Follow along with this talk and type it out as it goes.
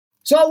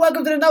So,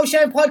 welcome to the No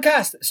Shame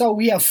podcast. So,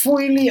 we have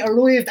finally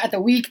arrived at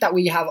the week that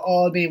we have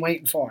all been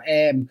waiting for.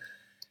 I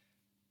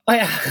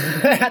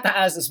had to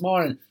ask this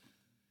morning,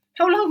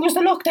 how long was the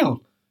lockdown?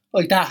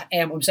 Like that.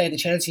 I'm saying to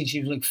Chelsea, and she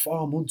was like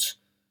 4 months.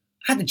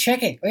 I had to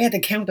check it. I had to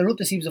count her up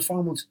to see if it was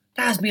 4 months.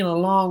 That has been a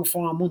long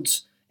 4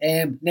 months.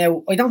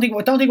 Now I don't think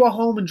we're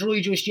home and dry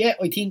just yet.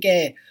 I think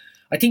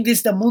this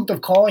is the month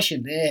of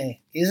caution,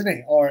 isn't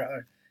it?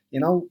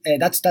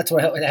 That's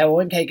how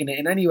I'm taking it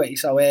in anyway.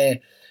 So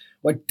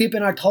we're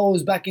dipping our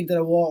toes back into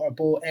the water,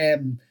 but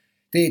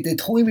the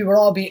time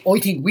I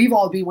think we've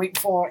all been waiting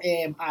for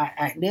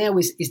at now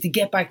is to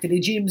get back to the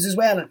gyms as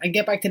well and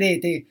get back to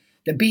the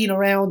being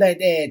around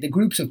the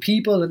groups of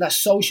people and that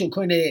social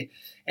kind of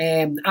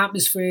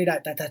atmosphere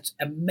that's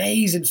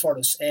amazing for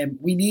us.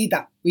 We need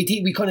that. We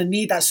think we kind of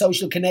need that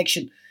social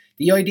connection.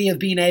 The idea of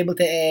being able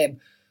to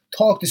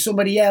talk to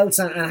somebody else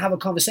and have a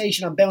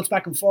conversation and bounce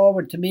back and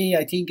forward to me,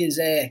 I think is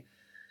a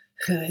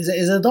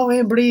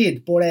dying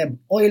breed, but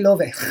I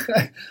love it.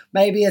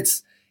 Maybe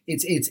it's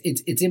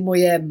in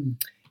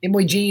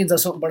my genes or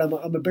something, but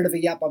I'm a bit of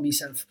a yap on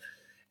myself.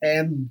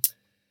 Um,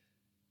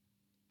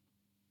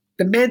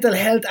 the mental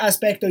health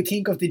aspect, I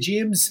think, of the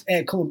gyms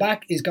coming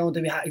back is going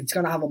to it's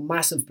going to have a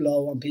massive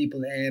blow on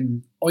people.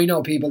 I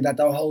know people that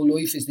their whole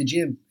life is the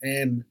gym.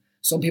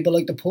 Some people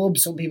like the pub,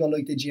 some people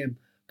like the gym,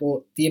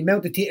 but the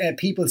amount of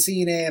people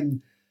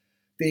seeing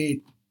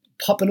the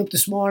popping up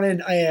this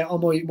morning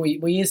on my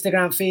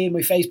Instagram feed, my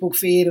Facebook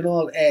feed, and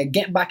all,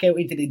 getting back out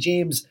into the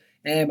gyms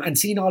and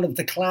seeing all of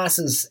the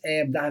classes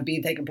that have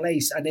been taking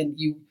place. And then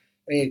you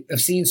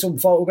have seen some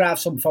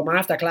photographs from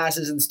after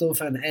classes and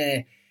stuff, and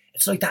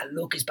it's like that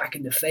look is back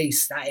in the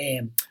face.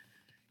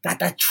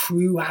 That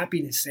true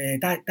happiness,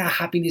 that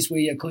happiness where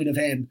you're kind of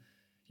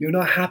you're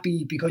not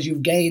happy because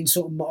you've gained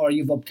something or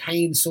you've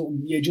obtained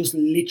something. You're just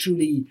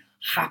literally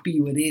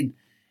happy within.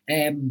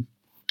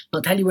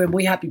 I'll tell you where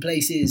my happy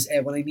place is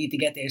when I need to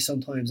get there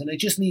sometimes, and I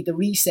just need the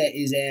reset.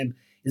 Is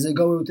I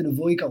go out to the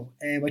Vico.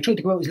 I try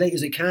to go out as late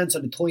as I can so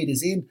the tide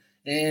is in.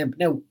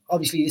 Now,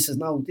 obviously, this is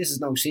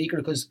no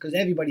secret because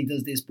everybody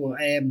does this, but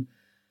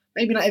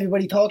maybe not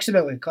everybody talks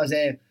about it because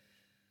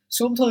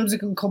sometimes it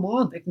can come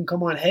on. It can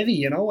come on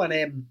heavy, and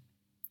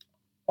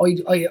I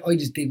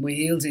just dig my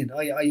heels in.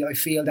 I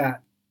feel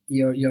that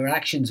your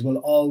actions will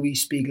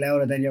always speak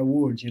louder than your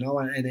words,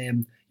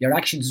 and your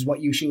actions is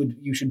what you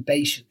should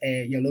base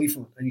your life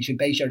on, and you should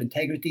base your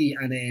integrity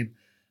and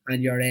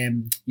your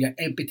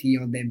empathy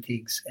on them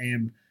things.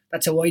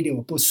 That's how I do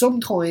it. But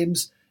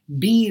sometimes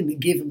being a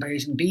given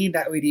person, being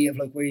that idea of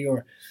like where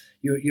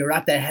you're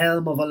at the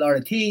helm of a lot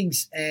of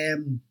things,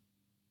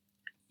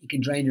 you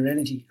can drain your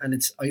energy. And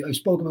I've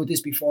spoken about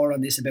this before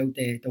on this about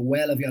the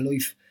well of your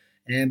life.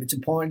 It's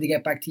important to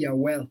get back to your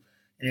well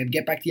and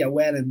get back to your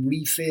well and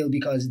refill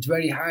because it's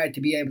very hard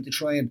to be able to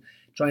try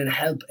and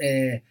help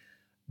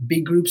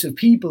big groups of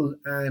people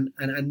and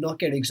not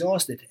get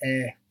exhausted.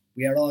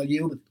 We are all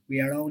human.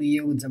 We are only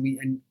humans,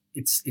 and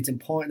it's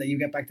important that you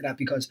get back to that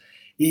because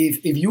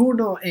if you're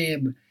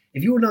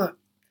not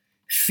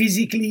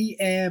physically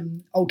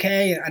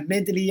okay and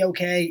mentally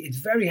okay, it's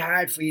very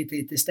hard for you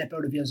to step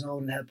out of your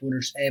zone and help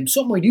others.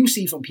 Something I do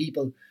see from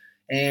people,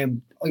 I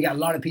got a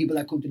lot of people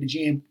that come to the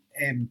gym,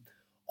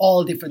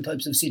 all different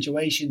types of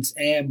situations,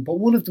 but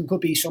one of them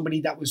could be somebody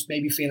that was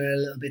maybe feeling a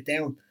little bit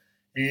down.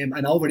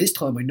 And over this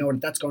time, I know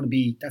that's going to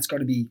be.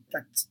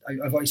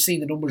 I've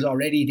seen the numbers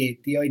already.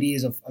 The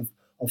ideas of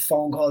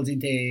phone calls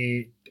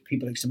into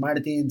people like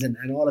Samaritans and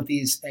all of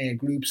these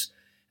groups,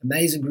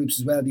 amazing groups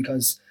as well,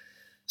 because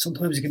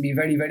sometimes it can be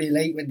very, very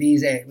late when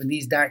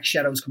these dark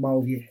shadows come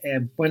over you.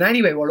 But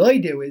anyway, what I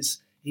do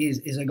is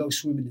I go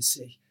swim in the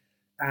sea,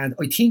 and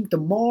I think the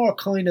more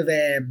kind of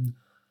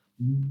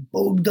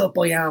bugged up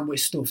I am with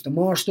stuff, the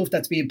more stuff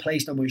that's being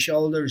placed on my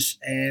shoulders,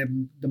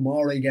 the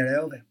more I get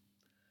out of it.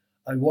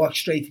 I walk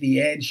straight to the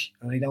edge,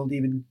 and I don't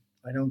even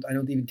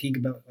think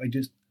about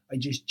it. I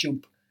just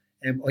jump.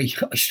 I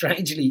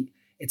strangely,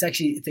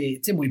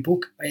 it's in my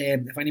book.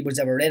 If anybody's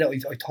ever read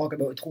it, I talk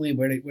about a time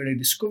where I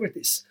discovered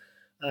this,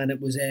 and it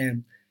was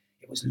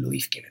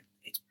life giving.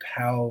 It's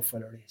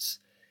powerful. It is.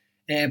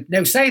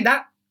 Now saying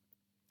that,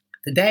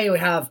 today I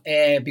have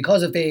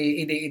because of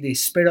the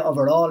spirit of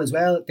it all as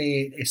well.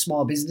 The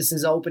small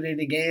businesses opening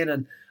again,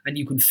 and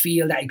you can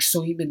feel that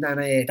excitement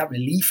and that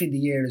relief in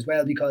the air as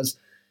well because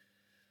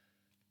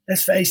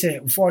let's face it,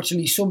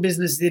 unfortunately, some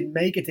businesses didn't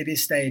make it to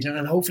this stage,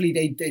 and hopefully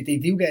they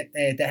do get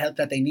the help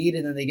that they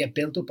needed, and they get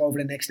built up over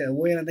the next little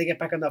while, and they get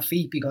back on their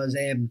feet because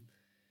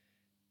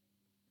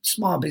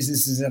small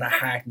businesses are the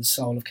heart and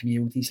soul of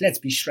communities. Let's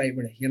be straight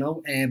with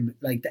it.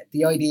 Like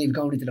the idea of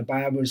going into the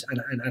barbers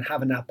and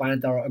having that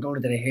banter, or going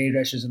into the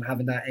hairdressers and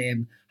having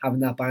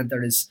that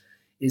banter is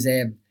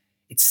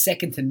it's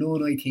second to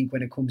none. I think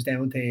when it comes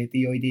down to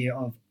the idea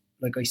of,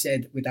 like I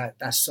said, with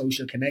that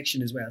social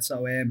connection as well.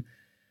 So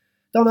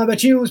don't know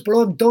about you, but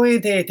I'm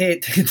dying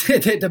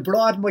to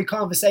broaden my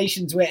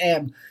conversations with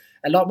a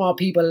lot more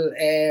people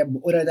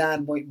other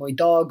than my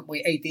dog,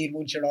 my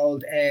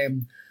 18-month-year-old,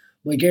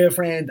 my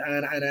girlfriend,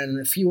 and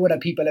a few other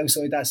people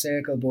outside that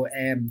circle. But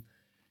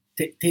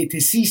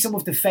to see some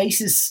of the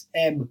faces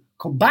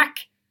come back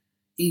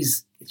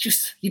is it's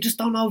just you just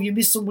don't know if you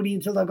miss somebody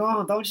until they're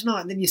gone, don't you know?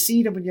 And then you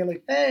see them and you're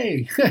like,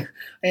 hey,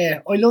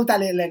 I love that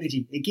little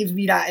energy. It gives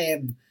me that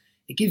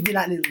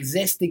little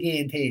zest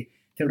again to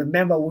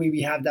remember why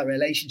we have that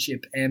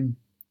relationship.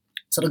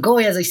 So the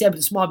guy, as I said, with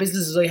the small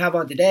businesses I have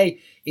on today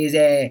is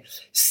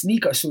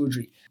sneaker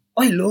surgery.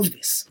 I love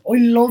this. I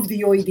love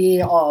the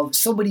idea of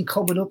somebody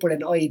coming up with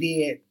an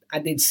idea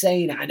and then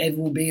saying it and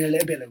everyone being a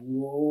little bit like,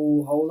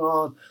 whoa, hold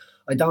on.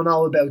 I don't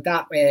know about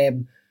that.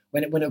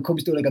 When it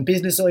comes to like a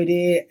business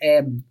idea,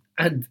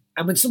 and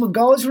when someone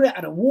goes for it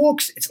and it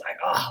works, it's like,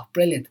 oh,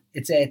 brilliant.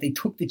 It's they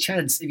took the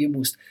chance, if you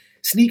must.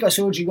 Sneaker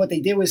surgery, what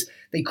they do is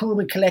they come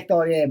and collect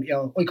all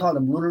I call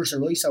them runners,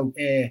 right? So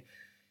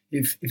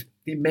if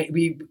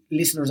we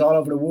listeners all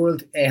over the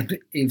world,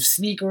 if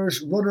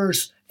sneakers,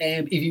 runners,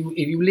 if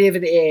you live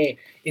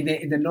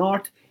in the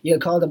north, you'll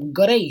call them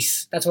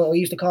goodies. That's what I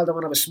used to call them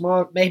when I was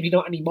small. Maybe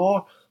not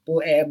anymore,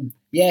 but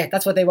yeah,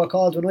 that's what they were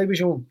called when I was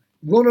young.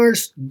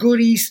 Runners,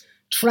 goodies,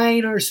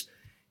 trainers.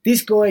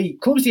 This guy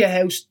comes to your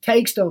house,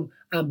 takes them,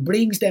 and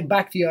brings them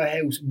back to your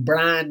house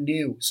brand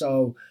new.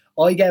 So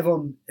I gave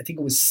him, I think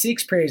it was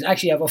 6 pairs.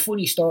 Actually, I have a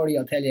funny story,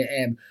 I'll tell you.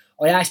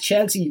 I asked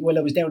Chelsea while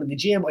I was down in the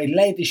gym, I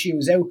laid the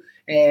shoes out.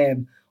 I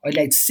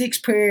laid 6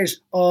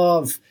 pairs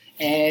of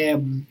Air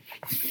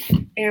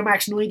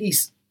Max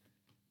 90s,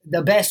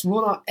 the best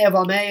runner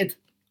ever made.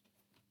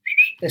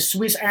 The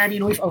Swiss Army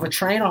knife of a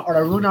trainer or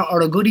a runner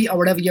or a goodie or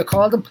whatever you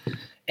call them.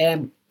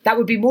 That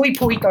would be my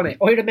point on it.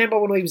 I remember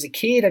when I was a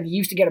kid and you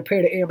used to get a pair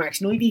of Air Max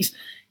 90s,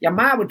 your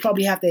ma would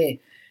probably have to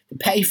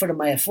pay for them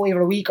by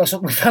 $5 a week or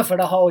something like that for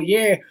the whole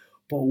year.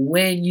 But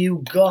when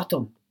you got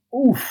them,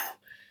 oof,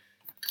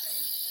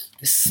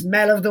 the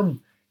smell of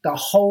them, the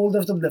hold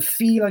of them, the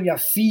feel on your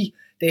feet,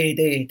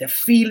 the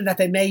feeling that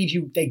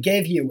they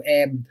gave you.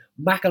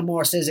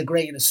 Macklemore says it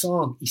great in a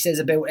song. He says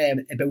about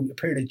a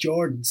pair of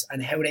Jordans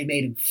and how they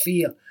made him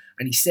feel.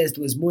 And he says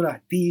to his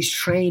mother, these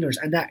trainers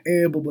and that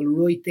air bubble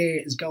right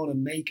there is going to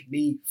make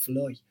me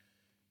fly.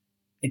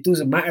 It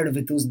doesn't matter if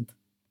it doesn't.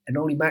 It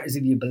only matters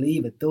if you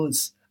believe it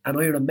does. And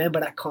I remember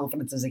that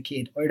confidence as a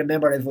kid. I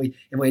remember if I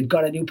had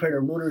got a new pair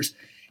of runners,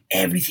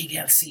 everything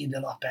else seemed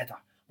a lot better.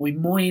 My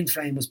mind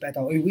frame was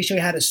better. I wish I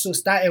had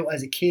sussed that out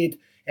as a kid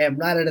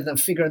rather than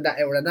figuring that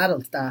out as an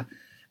adult, that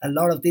a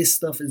lot of this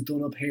stuff is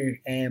done up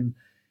here.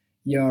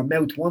 Your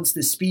mouth wants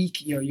to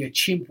speak, your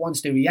chimp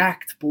wants to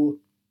react, but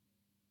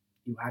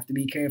you have to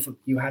be careful.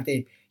 You have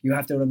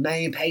to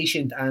remain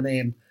patient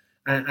and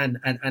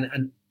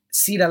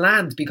see the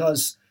land,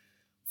 because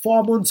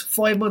 4 months,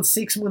 5 months,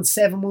 6 months,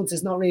 7 months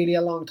is not really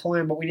a long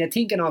time. But when you're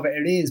thinking of it,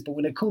 it is. But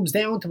when it comes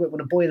down to it, when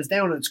it boils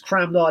down and it's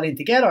crammed all in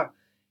together,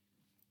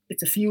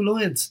 it's a few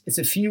lines. It's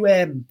a few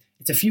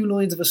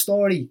lines of a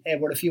story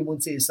what a few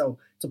months is. So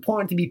it's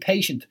important to be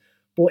patient.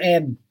 But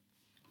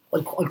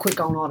I'll quit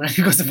going on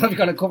because I'm probably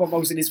going to cover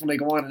most of this when I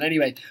go on.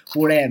 Anyway,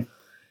 but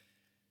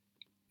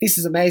this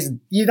is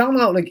amazing. You don't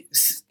know, like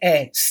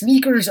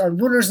sneakers or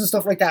runners and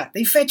stuff like that,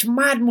 they fetch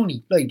mad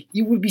money. Like,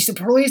 you would be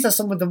surprised at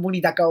some of the money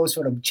that goes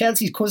for them.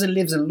 Chelsea's cousin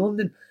lives in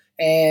London,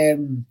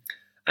 and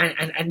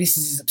this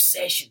is his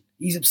obsession.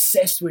 He's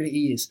obsessed with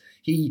it.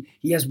 He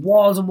has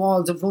walls and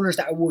walls of runners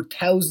that are worth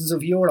thousands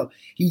of euro.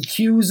 He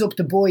queues up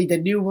to buy the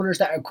new runners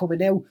that are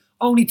coming out,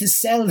 only to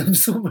sell them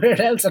somewhere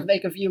else and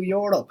make a few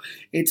euro.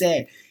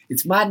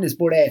 It's madness,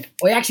 but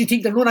I actually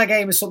think the runner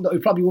game is something that I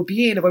probably would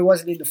be in if I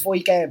wasn't in the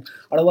fight game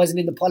or I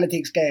wasn't in the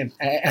politics game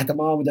at the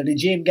moment, or the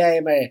gym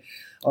game,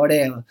 or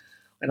the,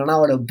 I don't know,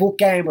 or the book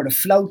game or the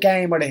float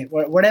game or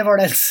whatever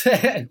else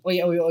I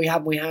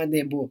have my hand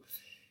in. But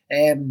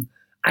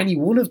any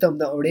one of them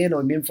that are in,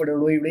 I'm in for the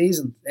right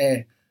reason.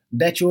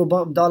 Bet your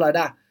bottom dollar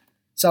that.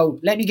 So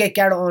let me get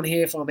Garrett on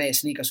here from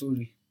Sneaker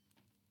Surgery.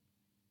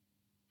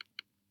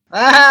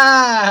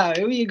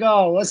 Here you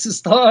go. What's the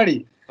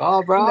story?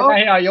 Oh, bro.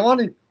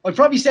 I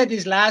probably said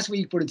this last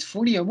week, but it's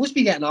funny. I must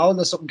be getting old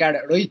or something,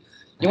 Garrett, right?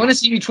 You want to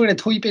see me trying to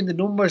type in the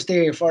numbers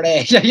there for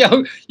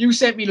you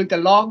sent me like the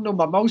long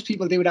number. Most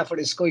people do that for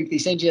the Skype. They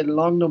send you the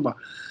long number.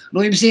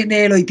 And I'm sitting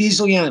there like this,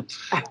 I am.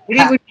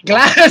 With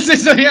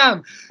glasses, I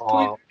am.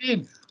 Oh,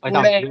 I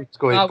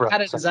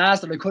had a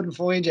disaster. I couldn't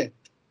find you.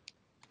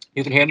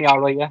 You can hear me all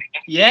right, yeah?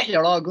 Yeah,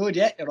 you're all good.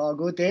 Yeah, you're all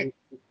good there.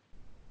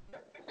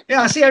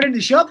 Yeah, I see you're in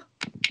the shop.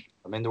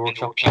 I'm in the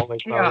workshop.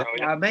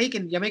 You're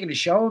making a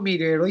show of me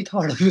there. I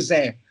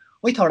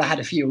thought I had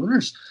a few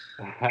runners.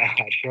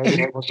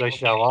 I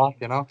show off,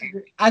 you know.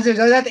 As I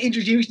was to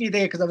introduce you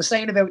there, because I was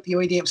saying about the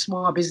idea of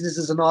small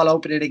businesses and all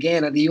opening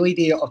again, and the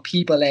idea of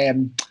people,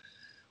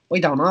 I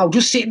don't know,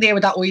 just sitting there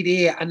with that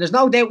idea. And there's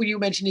no doubt when you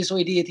mentioned this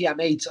idea to your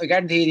mates, I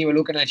guarantee they were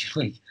looking at you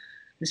like,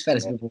 this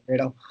fella's a bit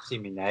weirdo. See,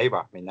 my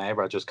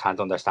neighbour just can't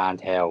understand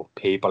how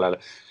people are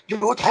like,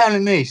 you're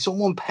telling me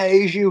someone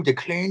pays you to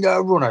clean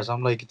their runners.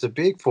 I'm like, it's a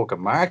big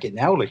fucking market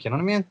now, like, you know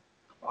what I mean?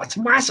 Oh, it's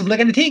massive. Like,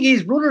 and the thing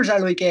is, runners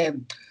are like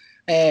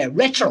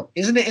retro,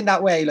 isn't it, in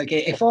that way? Like,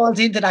 it falls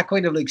into that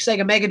kind of like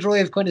Sega Mega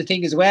Drive kind of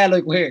thing as well,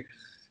 like where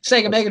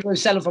Sega Mega Drive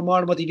selling for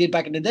more than what they did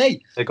back in the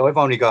day. Like, I've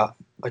only got,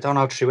 I don't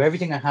know, through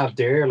everything I have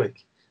there,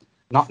 like,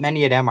 not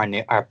many of them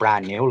are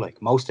brand new.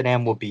 Like most of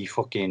them would be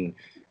fucking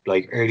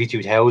like early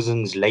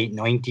 2000s, late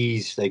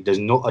 90s. Like there's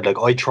no like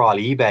I trawl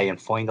eBay and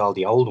find all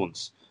the old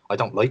ones. I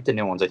don't like the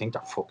new ones. I think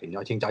they're fucking.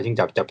 I think they're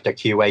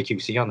QA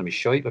QC on them is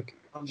shite. Like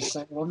I'm the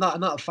same. I'm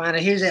not a fan.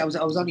 And here's it. I was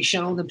only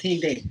showing them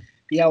thing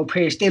the old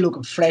pair still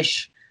looking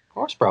fresh. of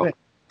course, bro. But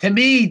to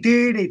me,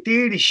 they're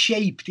the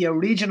shape, the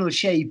original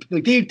shape.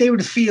 Like they were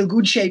the feel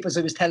good shape, as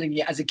I was telling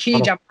you. As a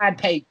kid, your man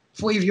paid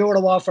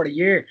 €5 off for the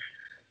year,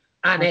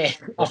 and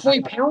or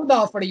 £5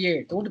 off for the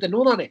year. The one with the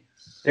none on it.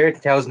 They're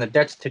 2000.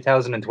 That's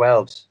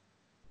 2012s.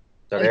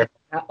 So they're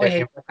Are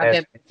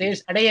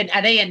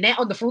they a net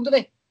on the front of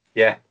it?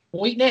 yeah.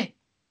 White net.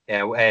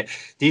 Yeah,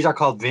 these are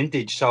called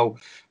vintage. So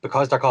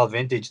because they're called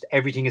vintage,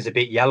 everything is a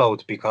bit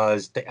yellowed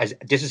because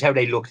this is how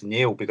they looked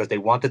new because they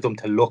wanted them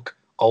to look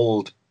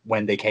old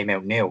when they came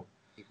out new.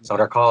 So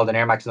they're called an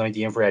Air Max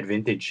 90 Infrared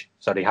Vintage.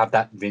 So they have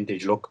that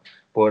vintage look.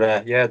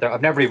 But yeah,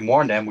 I've never even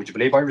worn them. Would you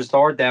believe I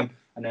restored them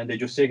and then they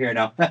just sit here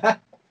now? I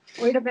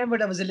remember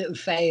there was a little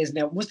phase.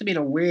 Now it must have been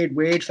a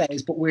weird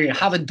phase, but where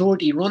having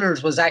dirty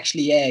runners was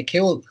actually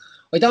cool.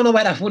 I don't know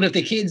whether one of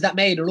the kids that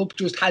made it up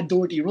just had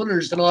dirty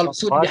runners and all of a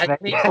sudden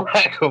you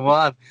had come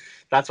on.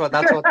 That's what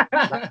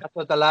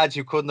the lads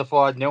who couldn't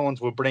afford new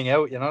ones would bring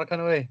out, you know, that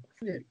kind of way.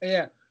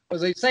 Yeah. I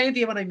was like saying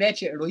to you when I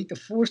met you, right, the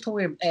first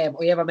time I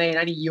ever made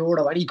any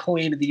euro, any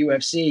coin in the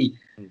UFC,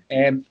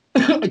 I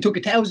took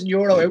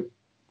 €1,000 out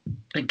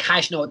and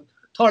cash note.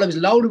 Thought I was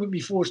loaded with my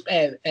first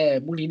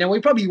money. Now I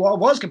probably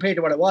was compared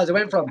to what it was. I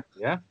went from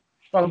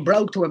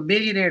broke to a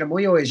millionaire in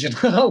my eyes, you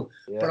know.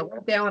 Yeah. But I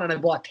went down and I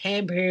bought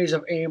 10 pairs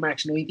of Air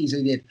Max 90s.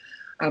 I did,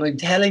 and I'm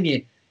telling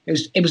you,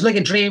 it was like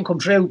a dream come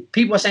true.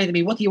 People were saying to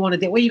me, "What do you want to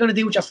do? What are you going to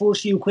do with your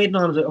first few quid?" And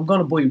I was like, "I'm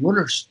going to buy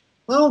runners."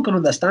 I don't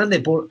understand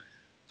it, but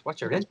it's what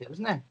you're into,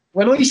 isn't it?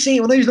 When I was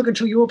looking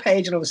through your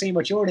page and I was seeing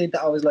what you're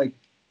into, I was like,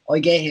 I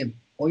get him.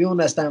 I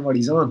understand what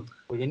he's on.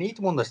 Well, you need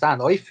to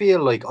understand. I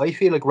feel like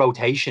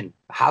rotation,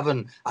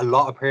 having a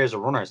lot of pairs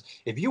of runners.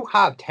 If you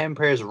have 10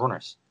 pairs of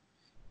runners,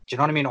 do you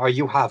know what I mean? Or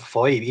you have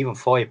 4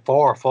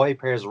 or 5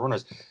 pairs of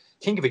runners.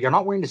 Think of it. You're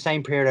not wearing the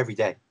same pair every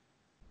day.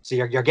 So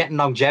you're getting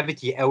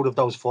longevity out of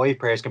those 5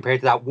 pairs compared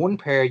to that one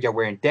pair you're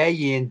wearing day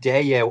in,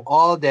 day out,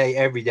 all day,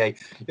 every day.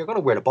 You're going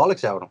to wear the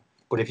bollocks out of them.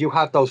 But if you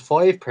have those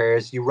 5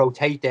 pairs, you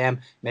rotate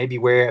them, maybe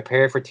wear a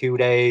pair for 2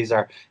 days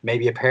or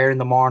maybe a pair in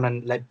the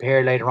morning, a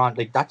pair later on.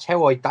 Like that's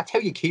how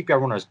you keep your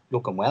runners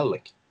looking well.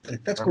 Like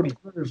that's good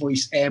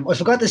advice. I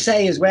forgot to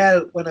say as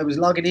well when I was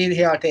logging in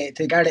here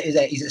to Garrett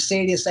he's a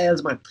serious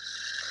salesman.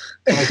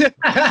 He's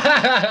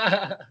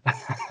a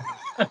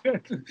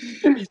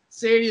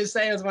serious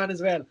salesman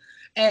as well.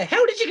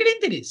 How did you get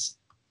into this?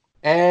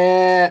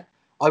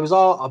 I was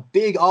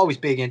always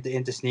big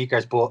into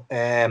sneakers, but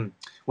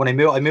when I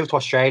moved to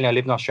Australia. I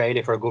lived in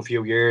Australia for a good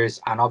few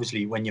years, and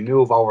obviously when you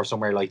move over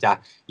somewhere like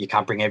that, you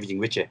can't bring everything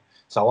with you.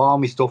 So all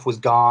my stuff was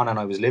gone, and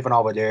I was living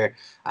over there.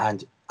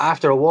 And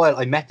after a while,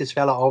 I met this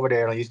fella over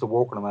there, and I used to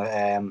work with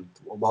him.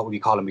 What would we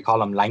call him? We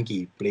call him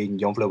Lanky. Bleeding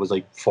young fella, was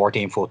like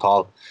 14 foot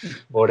tall,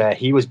 but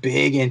he was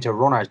big into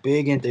runners,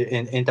 big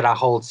into that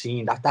whole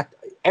scene. That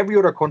every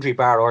other country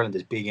bar Ireland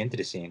is big into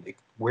the scene. Like,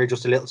 we're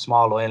just a little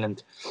small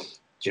island. Do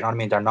you know what I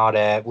mean? They're not.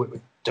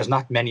 There's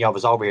not many of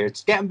us over here.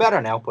 It's getting better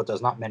now, but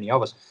there's not many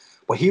of us.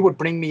 But he would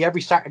bring me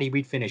every Saturday.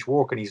 We'd finish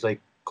work, and he's like,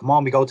 "Come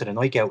on, we go to the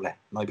Nike outlet."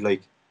 And I'd be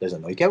like, "There's a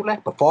Nike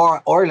outlet?"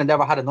 Before Ireland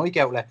ever had a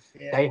Nike outlet,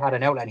 they had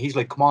an outlet. And he's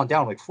like, "Come on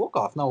down." I'm like, "Fuck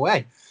off, no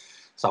way."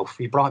 So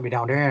he brought me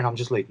down there, and I'm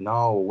just like,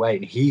 "No way."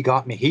 And he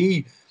got me.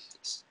 He,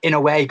 in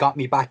a way, got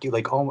me back.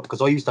 Like, oh,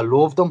 because I used to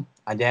love them,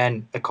 and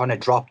then it kind of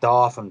dropped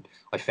off, and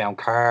I found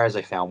cars,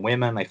 I found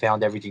women, I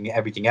found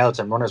everything else,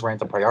 and runners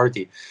weren't a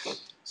priority.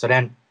 So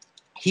then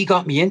he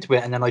got me into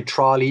it, and then I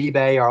trawl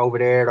eBay or over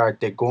there, or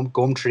the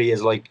Gumtree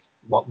is like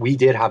what we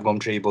did have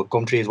Gumtree, but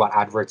Gumtree is what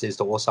Adverts is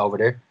to us over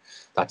there.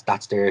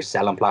 That's their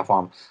selling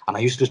platform. And I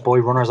used to just buy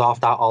runners off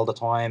that all the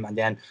time. And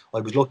then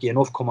I was lucky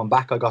enough coming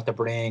back, I got to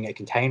bring a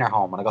container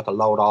home and I got to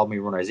load all my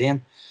runners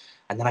in.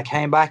 And then I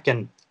came back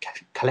and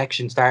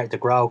collection started to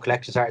grow.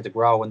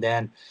 And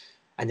then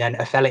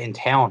a fella in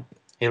town,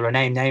 he'll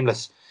remain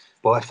nameless,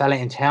 but a fella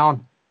in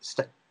town,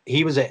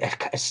 he was a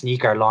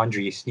sneaker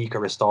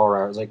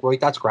restorer. I was like, right,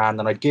 that's grand.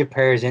 And I'd give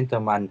pairs into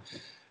him, and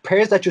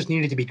pairs that just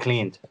needed to be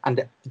cleaned,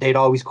 and they'd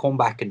always come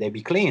back and they'd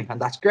be clean,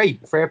 and that's great.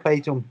 Fair play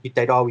to them,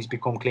 they'd always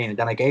become clean. And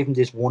then I gave him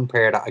this one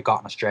pair that I got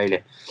in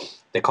Australia.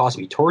 They cost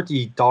me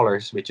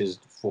 $30, which is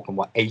fucking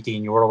what,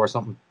 €18 or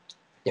something.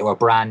 They were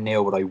brand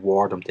new, but I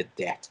wore them to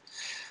death.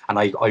 And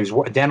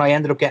I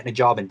ended up getting a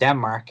job in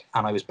Denmark,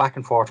 and I was back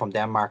and forth from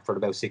Denmark for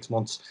about 6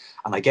 months.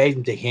 And I gave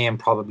them to him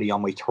probably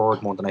on my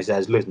 3rd month, and I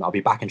says, "Listen, I'll be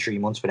back in 3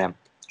 months for them.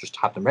 Just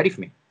have them ready for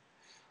me."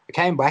 I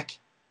came back,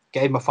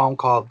 gave him a phone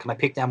call. "Can I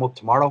pick them up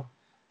tomorrow?"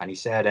 And he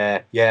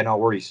said, "Yeah, no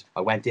worries." I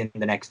went in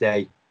the next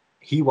day.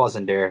 He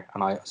wasn't there,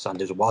 and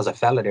there was a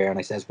fella there, and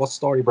I says, "What's the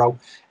story, bro?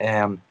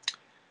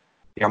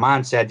 Your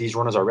man said these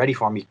runners are ready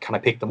for me. Can I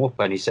pick them up?"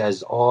 And he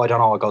says, "Oh, I don't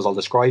know." He goes, "I'll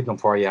describe them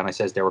for you." And I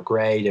says, "They were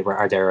grey. They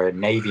were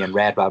navy and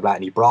red, blah blah."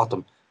 And he brought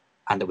them,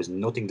 and there was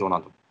nothing done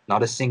on them.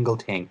 not a single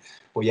thing.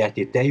 But yet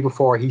the day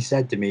before, he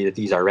said to me that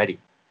these are ready.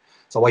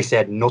 So I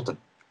said nothing.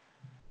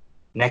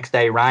 Next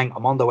day rang,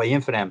 I'm on the way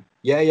in for them.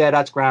 Yeah,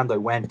 that's grand. I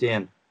went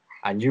in,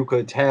 and you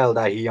could tell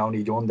that he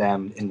only done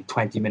them in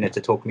 20 minutes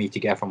it took me to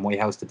get from my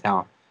house to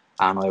town,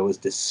 and I was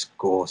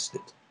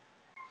disgusted.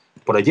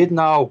 But I didn't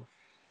know.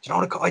 You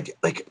know,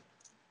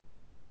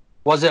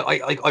 was it?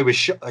 I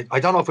was. I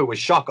don't know if it was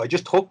shock. I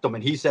just took them,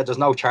 and he said there's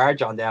no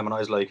charge on them, and I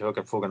was like,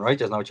 "Okay, fucking right,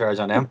 there's no charge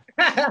on them."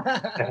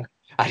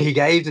 And he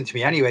gave them to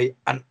me anyway,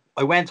 and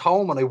I went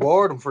home and I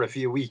wore them for a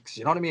few weeks.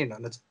 You know what I mean?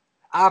 And it's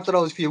after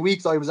those few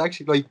weeks, I was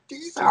actually like,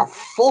 "These are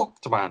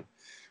fucked, man."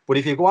 But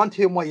if you go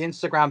onto my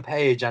Instagram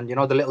page and you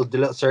know the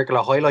little circle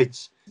of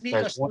highlights,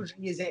 Sneaker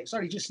Surgery is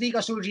just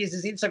Sneaker Surgery is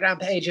his Instagram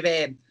page of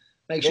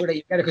make sure that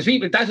you get it, because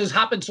people, that does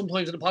happen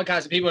sometimes in the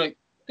podcast and people are like,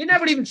 they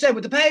never even said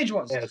what the page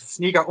was. Yeah,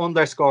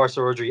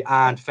 Sneaker_Surgery,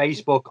 and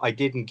Facebook I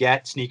didn't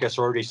get Sneaker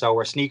Surgery, so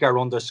we're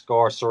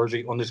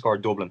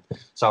Sneaker_Surgery_Dublin.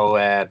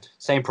 So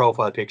same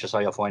profile picture, so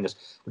you'll find us.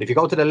 But if you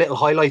go to the little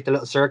highlight, the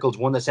little circles,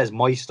 one that says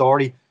my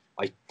story,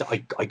 I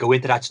go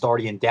into that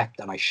story in depth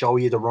and I show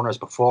you the runners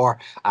before,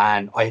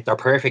 and they're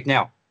perfect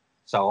now.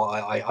 So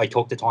I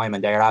took the time,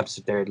 and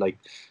they're like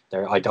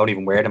I don't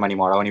even wear them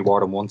anymore. I only wore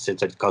them once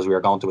because we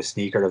were going to a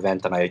sneaker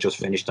event and I had just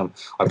finished them.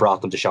 I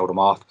brought them to show them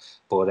off.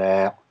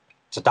 But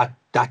so that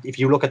if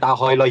you look at that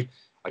highlight,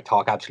 I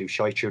talk absolute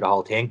shite through the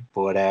whole thing.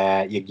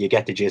 But you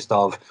get the gist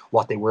of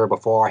what they were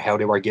before, how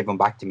they were given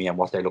back to me, and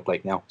what they look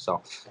like now.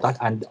 So that,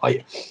 and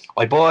I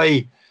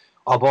buy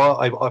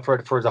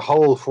for the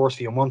whole first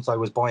few months, I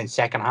was buying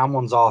second-hand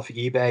ones off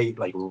eBay,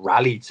 like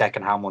rallied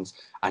second-hand ones,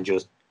 and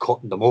just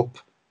cutting them up,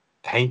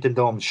 painting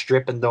them,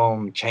 stripping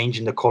them,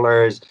 changing the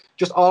colours,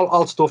 just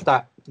all stuff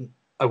that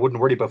I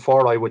wouldn't worry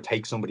before I would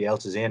take somebody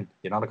else's in,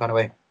 you know, the kind of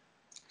way.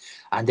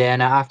 And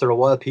then after a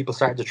while, people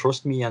started to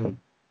trust me, and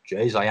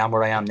jeez, I am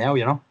where I am now,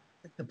 you know.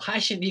 The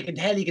passion, you can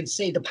tell, you can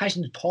see the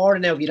passion is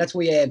pouring out of you. That's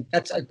why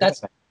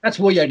that's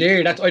why you're there.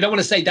 I don't want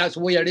to say that's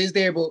why it is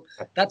there, but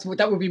that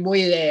would be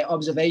my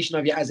observation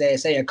of you as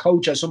a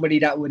coach or somebody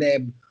that would I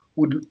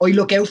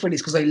look out for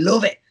this because I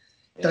love it.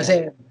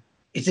 Yeah.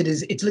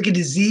 It's like a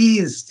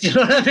disease. Do you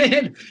know what I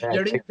mean? Yeah,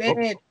 you're in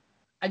bed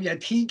and you're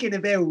thinking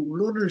about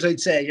runners. I'd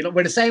say, you know,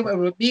 we're the same way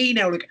with me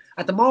now. Like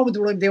at the moment,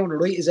 what I'm doing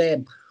right is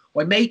I'm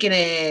making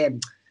a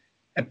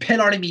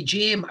pillar in my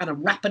gym and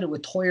I'm wrapping it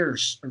with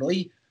tires.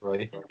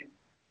 Right.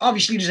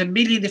 Obviously, there's a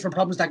million different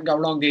problems that can go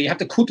wrong there. You have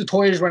to cut the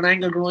tires with an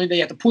angle grinder. You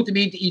have to put them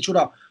into each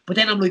other. But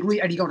then I'm like, right,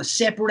 are you going to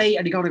separate?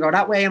 Are you going to go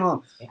that way? And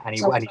all? Any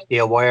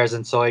steel wires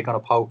inside going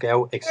to poke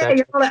out, etc. Yeah,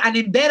 you know, and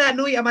in bed at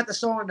night, I'm at the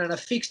sauna and I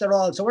fixed it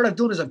all. So what I've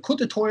done is I've cut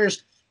the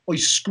tires, I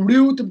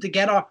screwed them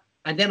together,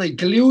 and then I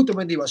glued them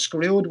when they were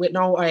screwed with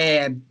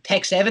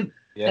Tech 7.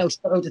 Yeah. Now,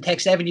 shout out to Tech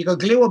 7. You can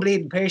glue a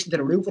bleeding person to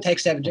the roof with Tech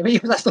 7. Do you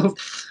remember that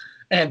stuff?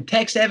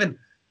 Tech 7.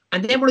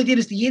 And then what I did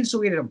is the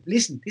inside of them.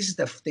 Listen, this is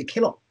the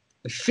killer.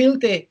 I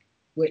filled it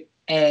with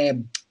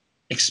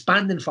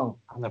expanding foam.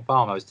 And the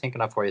foam, I was thinking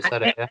that before you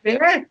said it.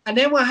 Yeah. And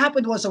then what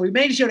happened was, so we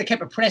made sure they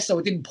kept it pressed so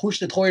it didn't push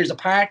the tires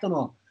apart and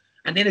all.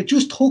 And then it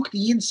just took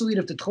the inside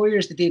of the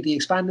tires that did the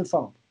expanding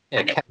foam.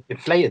 Yeah, it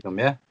inflated them,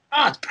 yeah.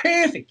 Oh, it's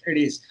perfect. It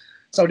is.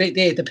 So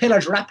the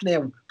pillar's wrapped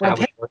now.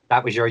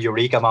 That was your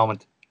eureka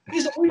moment.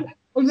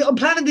 I'm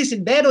planning this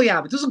in bed, I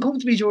am. It doesn't come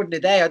to me during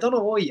the day. I don't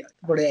know why.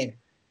 But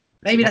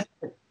maybe that's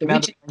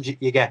the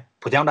you get.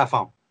 Put down that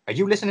phone. Are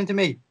you listening to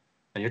me?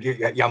 And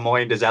your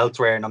mind is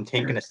elsewhere, and I'm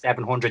thinking of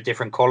 700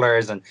 different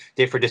colours and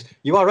different.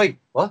 You all right?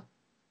 What?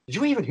 Did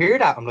you even hear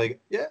that? I'm like,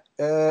 yeah,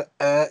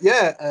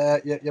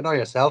 you know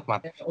yourself,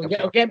 man. I'm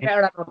getting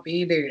better at not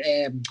being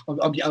there.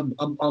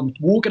 I'm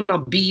working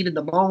on being in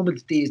the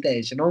moment these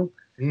days. You know,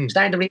 I'm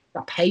starting to realize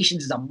that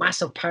patience is a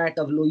massive part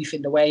of life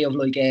in the way of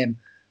like and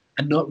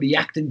not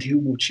reacting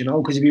too much. You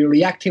know, because if you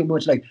react too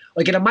much, like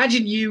I can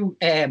imagine you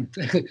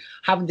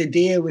having to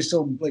deal with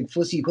some like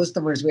fussy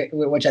customers with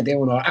what you're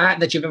doing, or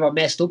that you've ever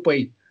messed up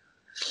by.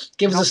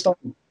 Give us a story.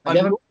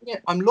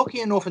 I'm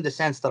lucky enough in the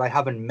sense that I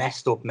haven't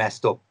messed up,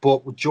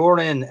 but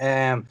during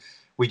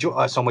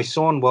so my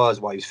son was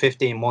he was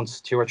 15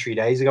 months 2 or 3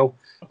 days ago,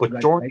 but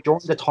during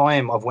the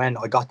time of when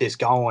I got this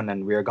going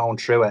and we were going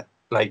through it,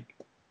 like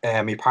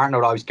my partner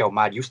would always go,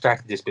 "Mad, you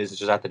started this business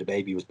just after the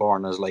baby was born."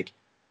 And I was like,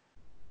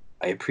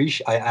 I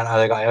appreciate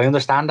I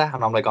understand that,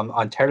 and I'm like,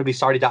 I'm terribly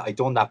sorry that I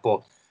done that,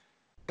 but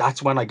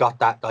that's when I got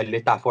that, I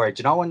lit that fire.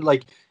 Do you know when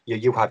like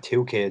you have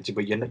 2 kids,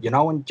 but you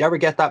know when, do you ever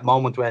get that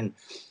moment when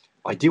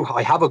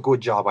I have a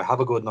good job, I have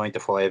a good 9 to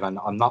 5, and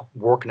I'm not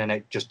working in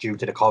it just due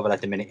to the COVID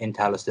at the minute.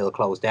 Intel is still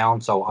closed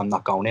down, so I'm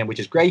not going in, which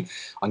is great.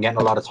 I'm getting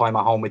a lot of time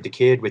at home with the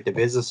kid, with the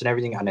business and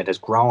everything, and it has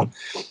grown.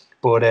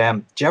 But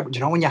do you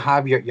know when you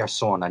have your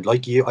son, and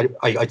like you,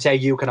 I'd say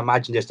you can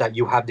imagine this, that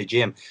you have the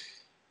gym.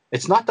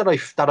 it's not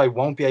that I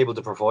won't be able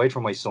to provide for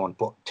my son,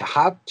 but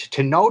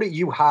to know that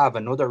you have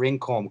another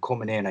income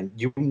coming in, and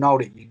you know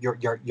that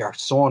your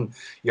son,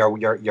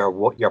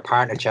 your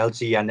partner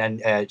Chelsea, and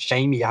then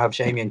Shamey, you have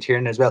Shamey and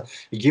Tiernan as well.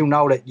 You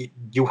know that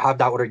you have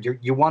that other.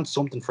 You want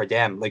something for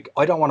them. Like,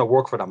 I don't want to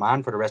work for the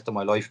man for the rest of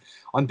my life.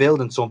 I'm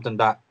building something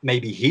that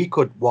maybe he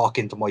could walk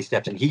into my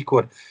steps, and he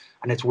could.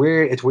 And it's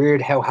weird. It's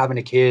weird how having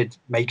a kid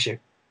makes you.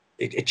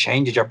 It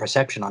changes your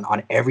perception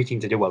on everything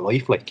to do with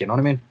life, like, you know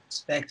what I mean?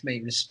 Respect,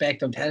 mate,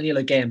 respect. I'm telling you,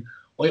 like, I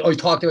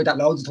talked about that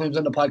loads of times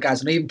on the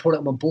podcast, and I even put it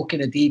in my book in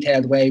a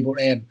detailed way. But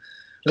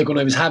like, when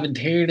I was having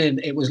Tiernan,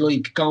 it was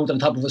like going to the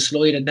top of a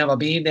slide and never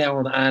been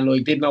down, and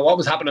like didn't know what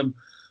was happening,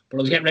 but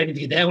I was getting ready to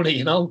get down it,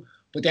 you know.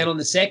 But then on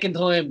the second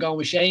time going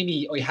with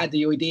Shamey, I had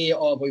the idea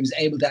of I was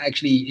able to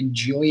actually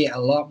enjoy it a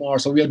lot more.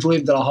 So we were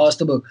driving to the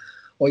hospital.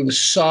 I was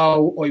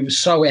so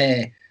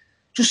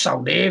just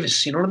so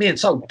nervous, you know what I mean?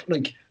 So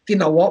like,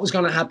 didn't know what was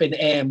going to happen.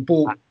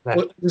 But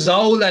I was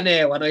older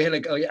now, and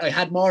I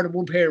had more than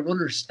one pair of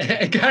runners. You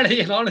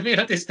know what I mean?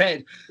 At this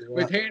stage,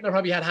 with Tiernan, I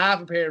probably had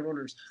half a pair of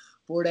runners.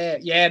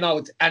 But yeah,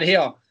 no, and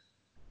here,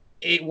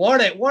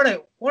 what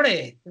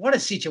a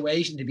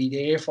situation to be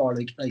there for.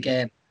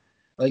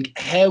 Like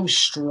how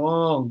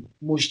strong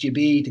must you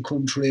be to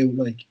come through?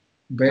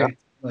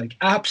 Like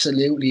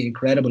absolutely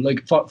incredible.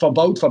 Like for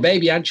both, for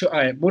baby and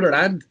mother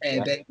and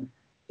baby,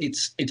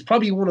 it's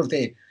probably one of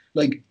the.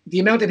 Like, the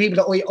amount of people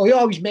that I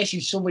always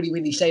message somebody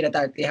when they say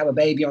that they have a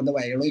baby on the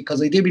way, right? Because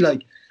I do be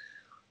like,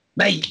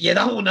 mate, you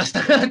don't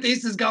understand.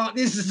 This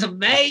is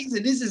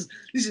amazing. This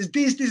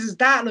is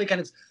that. Like,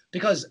 and it's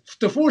because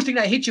the first thing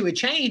that hits you with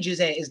change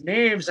is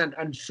nerves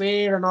and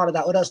fear and all of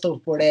that other stuff.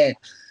 But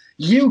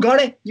you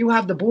got it. You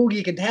have the bug.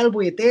 You can tell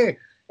by it there.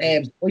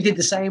 I did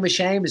the same with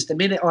Seamus the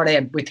minute, or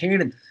with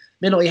Tiernan.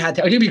 Minute I had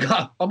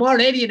to, I'm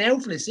already in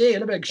outfit. See,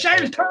 I'm like,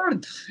 Seamus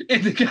turn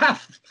in the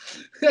gaff.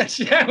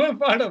 Shout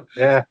for them.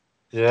 Yeah.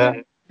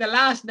 The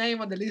last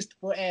name on the list,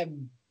 but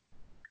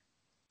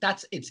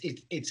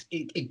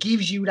it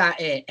gives you that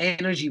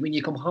energy when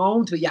you come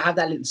home to it. You have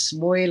that little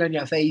smile on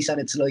your face, and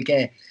it's like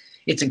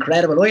it's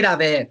incredible. I'd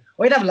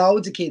have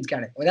loads of kids,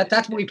 Gary.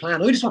 That's my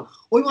plan. I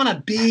want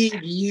a big,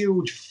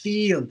 huge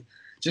field.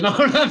 Do you know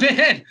what I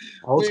mean?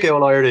 Old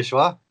school Irish,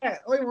 what? Yeah,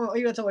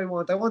 that's what I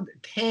want. I want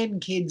 10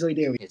 kids. I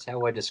do. It's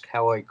how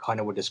I kind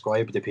of would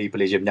describe it to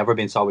people is you've never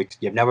been so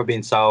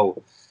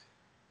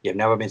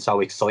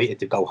excited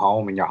to go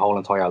home in your whole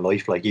entire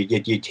life. Like,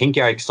 you think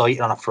you're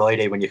excited on a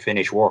Friday when you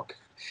finish work.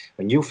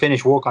 When you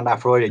finish work on that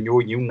Friday, and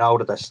you know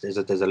that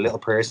there's a little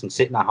person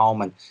sitting at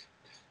home, and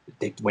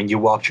when you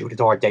walk through the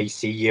door, they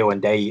see you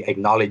and they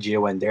acknowledge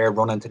you, and they're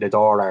running to the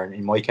door, or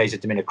in my case,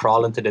 at the minute,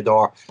 crawling to the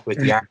door with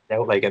the arms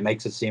out. Like, it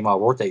makes it seem all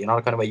worth it. You know,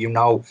 the kind of way, you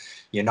know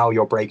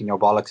you're breaking your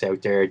bollocks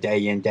out there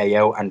day in, day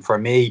out. And for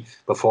me,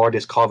 before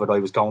this COVID, I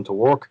was going to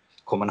work,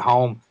 coming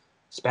home,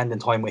 spending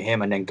time with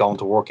him, and then going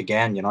to work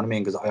again. You know what I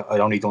mean? Because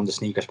I'd only done the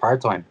sneakers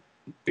part-time,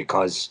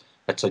 because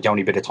that's the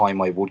only bit of time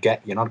I would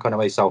get, you know, the kind of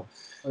way. So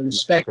I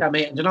respect that,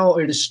 mate. You know,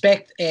 I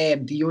respect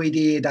the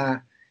idea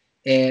that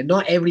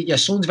your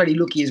son's very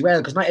lucky as well,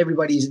 because not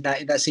everybody's in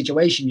that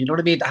situation. You know what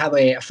I mean? To have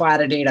a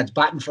father there that's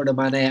batting for them,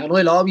 and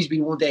I'll always be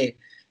one to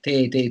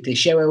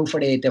shout out for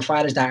the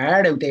fathers that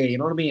are out there. You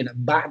know what I mean?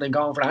 And batting and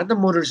going for that, and the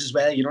mothers as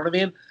well. You know what I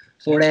mean?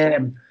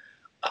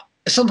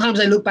 But sometimes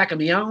I look back at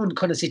my own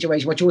kind of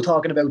situation, what you were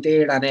talking about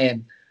there, and I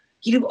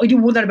do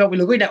wonder about me.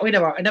 Look,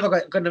 I never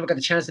got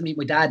the chance to meet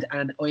my dad,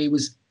 and I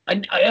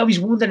always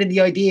wondered in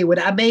the idea, would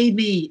it have made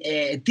me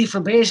a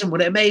different person?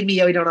 Would it have made me,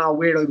 I don't know,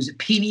 where I was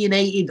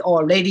opinionated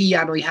already,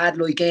 and I had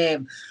like I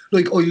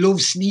love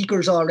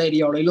sneakers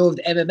already, or I loved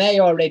MMA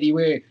already,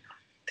 where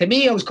to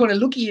me I was kind of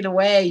lucky in a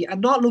way,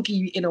 and not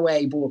lucky in a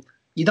way, but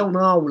you don't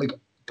know, like,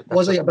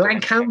 was I a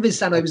blank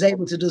canvas and I was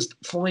able to just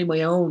find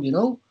my own, you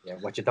know? Yeah,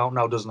 what you don't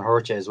know doesn't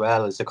hurt you as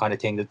well. It's the kind of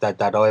thing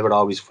that I would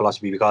always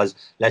philosophy, because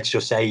let's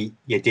just say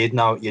you did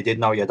know your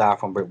dad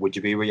from birth. Would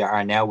you be where you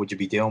are now? Would you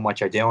be doing what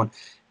you're doing?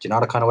 Do you know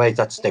the kind of way?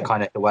 That's the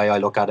kind of the way I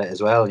look at it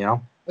as well, you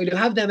know? I do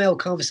have them out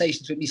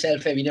conversations with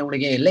myself every now and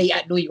again, late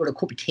at night with a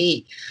cup of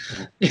tea.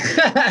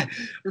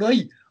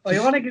 Right. I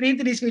want to get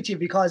into this with you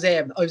because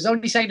I was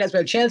only saying that as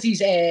well.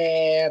 Chelsea's,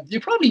 you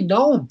probably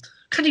know him.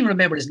 Can't even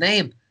remember his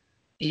name.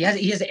 He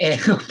has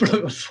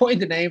I'll find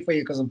the name for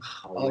you because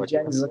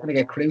Jesus, I'm going to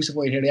get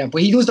crucified here. Yeah.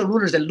 But he does the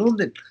runners in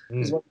London,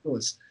 is what he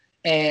does.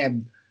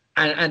 And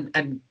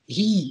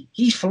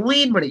he's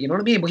flying with it, you know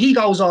what I mean? But he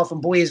goes off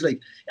and buys,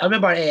 like, I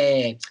remember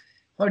the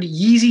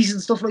Yeezys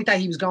and stuff like that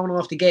he was going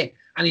off to get,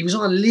 and he was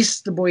on a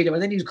list to buy them,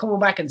 and then he was coming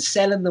back and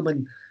selling them,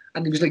 and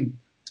he was like,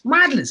 it's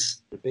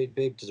madness.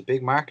 There's a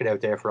big market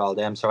out there for all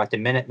them. So at the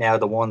minute now,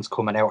 the ones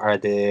coming out are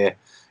the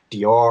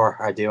Dior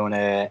are doing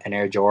an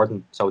Air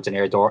Jordan. So it's an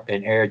Air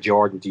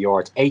Jordan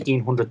Dior. It's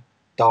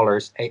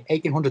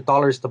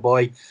 $1,800 to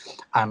buy,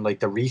 and like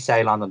the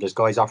resale on them, there's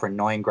guys offering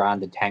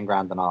 $9,000 and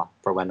 $10,000 and all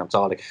for when I'm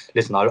like,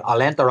 listen,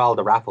 I'll enter all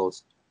the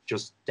raffles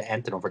just to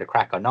enter them for the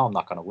crack. I know I'm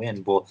not going to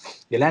win, but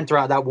you'll enter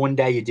out that one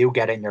day you do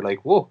get it, and you're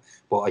like, whoa.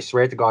 But I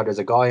swear to God, there's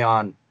a guy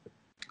on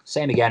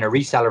Same again, a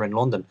reseller in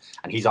London,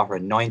 and he's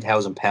offering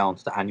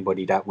 £9,000 to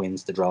anybody that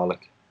wins the draw,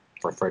 like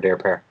for their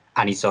pair,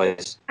 any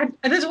size. And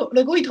that's what,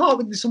 like, I thought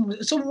when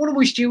one of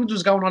my students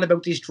was going on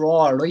about this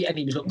draw, right? And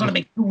he was like, I'm going to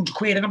make 200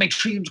 quid, I'm going to make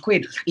 300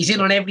 quid. He's in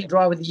on every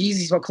draw when the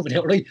Yeezys were coming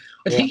out, right?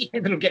 I think he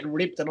ended up getting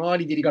ripped and all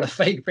he did. He got a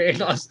fake pair of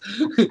those.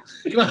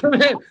 You know what I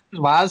mean?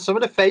 Man, some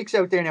of the fakes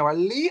out there now are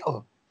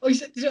little. I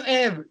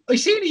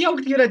seen a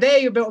yoke the other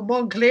day about a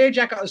Montclair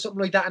jacket or something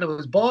like that, and it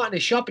was bought in a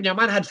shop, and your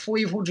man had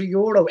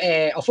 €500,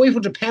 a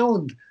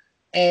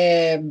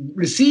 £500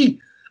 receipt,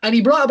 and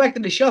he brought it back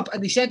to the shop,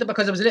 and they sent it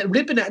because I was a little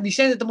ripping it, and they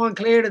sent it to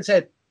Montclair and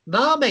said,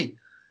 "Nah, mate,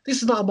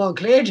 this is not a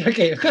Montclair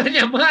jacket." And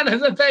your man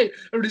has to pay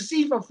a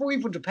receipt for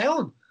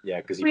 £500. Yeah,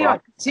 because he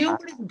bought. See, I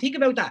didn't think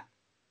about that.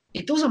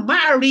 It doesn't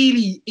matter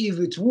really if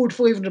it's worth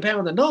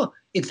 £500 or not.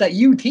 It's that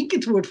you think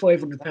it's worth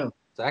 £500.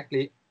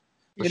 Exactly.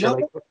 You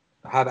know.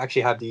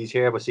 Have these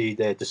here, but see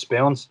the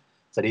spoons.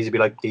 So these would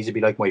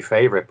be like my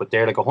favorite, but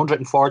they're like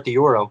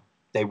 €140.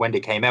 When they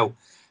came out,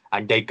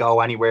 and they go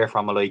anywhere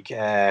from about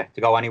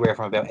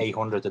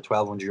 €800 to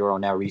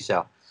 €1,200 now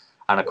resale,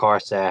 and of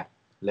course,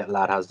 little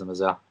lad has them as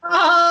well.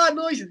 Ah,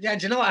 nice. Yeah,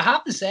 do you know what I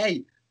have to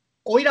say?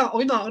 I'm not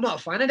a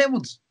fan of them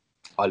ones.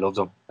 I love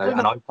them,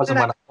 and I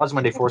wasn't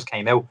when they first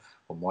came out.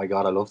 But my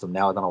God, I love them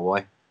now. I don't know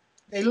why.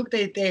 They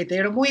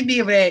remind me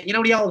of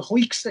the old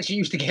hikes that you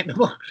used to get them,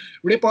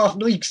 rip off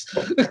Nikes.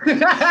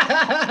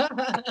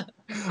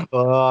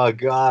 Oh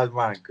God,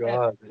 my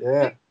God,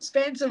 yeah.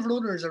 Expensive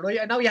runners, all right.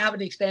 I know you have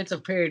an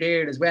expensive pair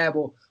there as well,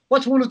 but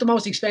what's one of the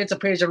most expensive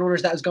pairs of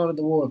runners that has gone in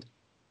the world?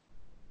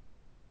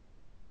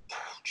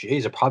 Jeez,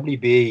 it would probably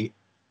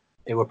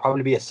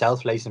be a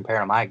self-lacing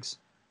pair of mags.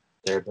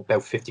 They're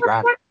about 50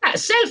 grand. What?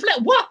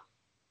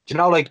 Do you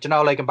know, like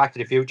in Back to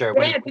the Future?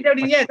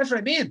 Yeah, that's what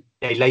I mean.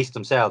 They lace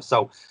themselves,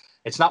 so.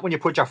 It's not when you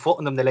put your foot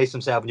in them, they lace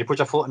themselves. When you put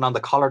your foot in on the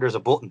collar, there's a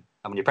button.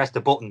 And when you press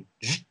the button,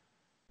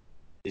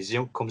 the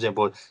zoom comes in.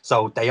 But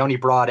so they only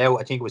brought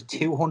out, I think it was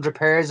 200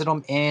 pairs of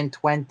them in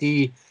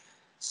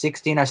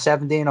 2016 or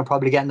 17. I'm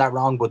probably getting that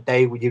wrong, but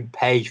you'd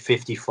pay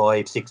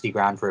 55, 60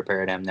 grand for a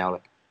pair of them now.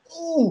 Like.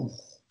 Oh,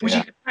 but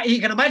yeah. You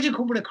can imagine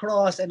coming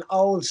across an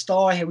old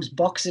Storehouse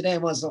box of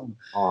them or something.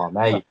 Oh,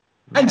 mate.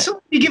 And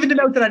somebody giving them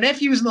out to their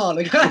nephews and all,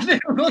 like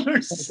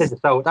runners.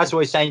 So that's what I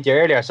was saying to you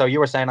earlier. So you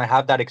were saying I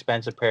have that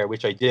expensive pair,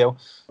 which I do.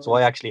 So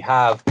I actually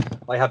have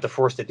the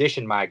first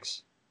edition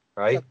mags,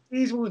 right? Yeah,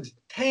 these ones,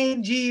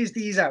 10 G's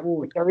these are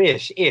worth. They're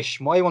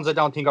ish. My ones I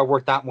don't think are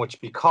worth that much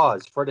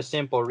because for the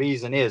simple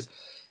reason is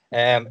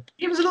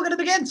give us a look at them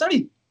again,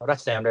 sorry. Oh,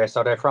 that's down there.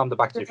 So they're from the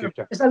Back to the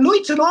Future. Is there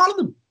lights on all of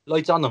them?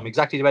 Lights on them,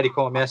 exactly the way they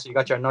come. Yes, so you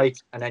got your Nike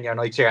and then your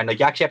Nikes here, and like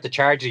you actually have to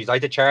charge these. I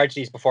had to charge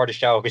these before the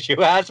show because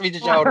you asked me to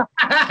show them.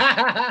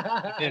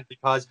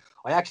 Because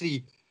I actually,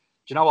 do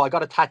you know what? I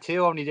got a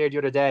tattoo only there the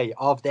other day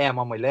of them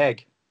on my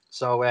leg.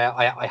 So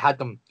I had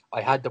them.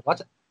 I had the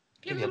what's it?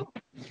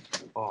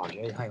 Oh,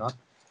 yeah, hang on.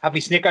 Have me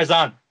Snickers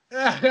on.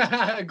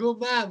 Good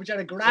man, which are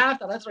a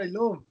grafter. That's what I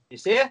love. You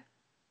see it?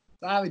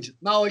 Savage.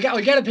 No,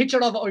 I'll get a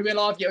picture of it. I will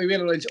off you.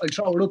 I'll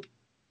throw it up.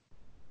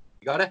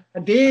 You got it?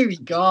 And there we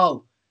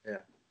go. Yeah.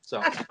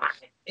 So.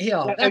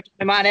 Yeah.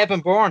 My man Evan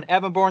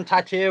Bourne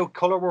tattoo,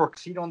 colour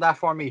works. He done that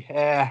for me.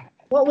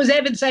 What was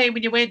Evan saying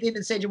when you went in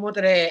and said you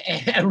wanted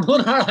a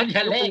runner on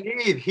your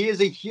leg? He is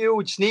a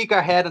huge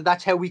sneakerhead, and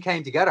that's how we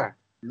came together.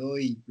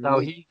 Right. So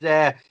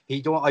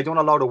I done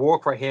a lot of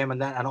work for him,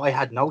 and I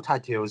had no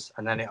tattoos,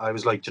 and then I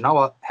was like, do you know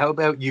what? How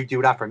about you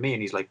do that for me?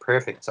 And he's like,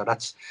 perfect. So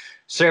that's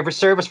service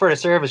for the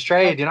service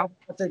trade, you know.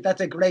 That's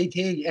a great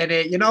thing, and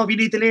you know, if you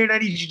need to learn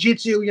any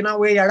jiu-jitsu, you know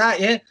where you're at,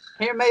 yeah.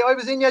 Here, mate, I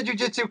was in your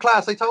jiu-jitsu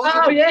class. I told you.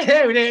 Oh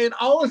yeah, an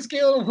old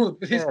school.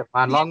 Yeah,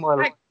 man,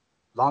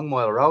 Long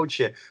Mile Road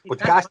shit. But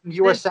Gaston,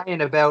 you were saying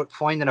about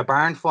finding a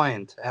barn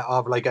find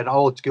of like an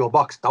old school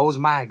box. Those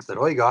mags that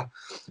I got.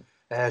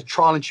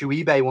 Trawling through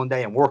eBay one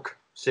day and work,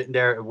 sitting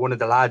there, one of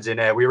the lads we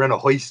were in a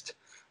heist,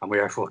 and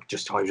I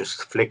was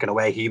just flicking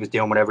away. He was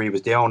doing whatever he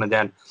was doing, and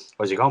then I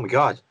was like, oh my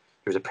God,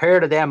 there's a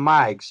pair of them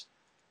mags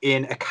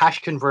in a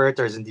cash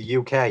converters in the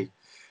UK.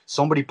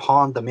 Somebody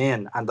pawned them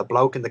in, and the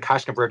bloke in the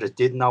cash converters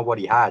didn't know what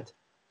he had.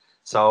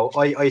 So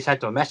I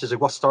sent him a message like,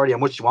 what story? How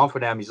much do you want for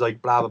them? He's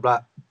like, blah blah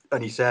blah,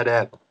 and he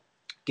said,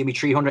 give me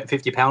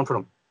 £350 for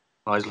them.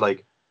 And I was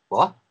like,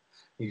 what?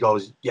 He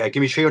goes, yeah,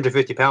 give me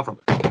 £350 for them.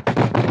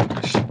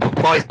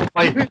 Bye.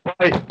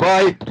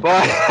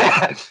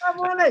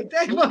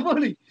 Take my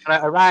money. And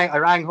I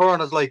rang her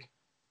and I was like,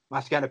 I'm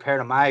after getting a pair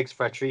of mags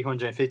for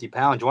 £350. Do you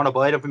want to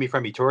buy them for me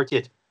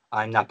 30th?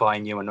 I'm not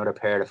buying you another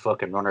pair of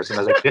fucking runners. And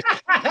I was like,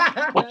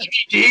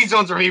 these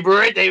ones for me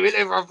birthday, will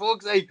it, for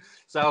fuck's sake?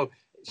 So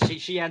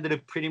she ended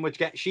up pretty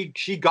much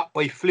she got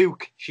by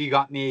fluke. She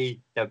got me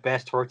the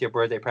best 30th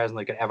birthday present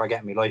I could ever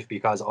get in my life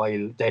because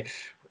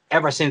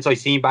ever since I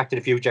seen Back to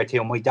the Future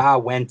 2, my dad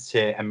went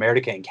to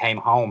America and came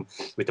home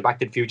with the Back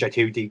to the Future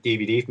 2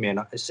 DVD for me. And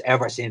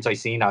ever since I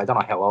seen that, I don't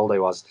know how old I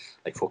was,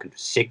 like fucking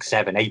 6,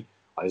 7, 8.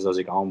 I was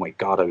like, oh my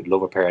God, I would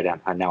love a pair of them.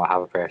 And now I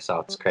have a pair,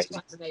 so it's crazy. I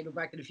was fascinated with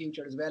Back to the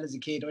Future as well as a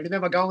kid. I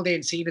remember going there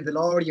and seeing the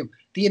DeLorean.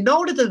 Do you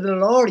know that the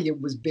DeLorean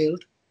was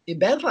built in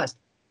Belfast?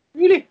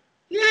 Really?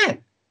 Yeah.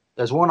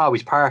 There's one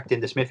always parked in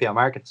the Smithfield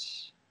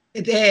Markets.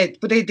 But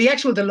the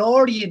actual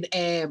DeLorean,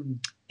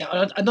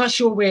 I'm not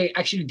sure where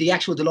actually the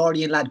actual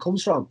DeLorean lad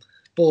comes from,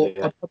 but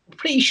Yeah. I'm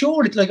pretty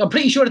sure that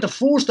the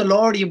first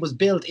DeLorean was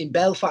built in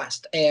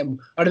Belfast. I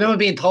remember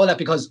being told that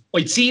because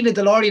I'd seen the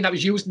DeLorean that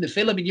was used in the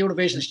film in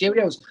Universal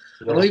Studios,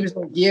 and I was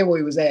like, yeah, well,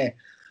 he was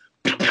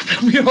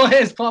your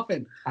head's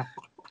popping.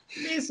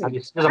 Listen,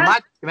 There's a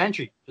mad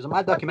documentary. There's a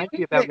mad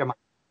documentary about your man.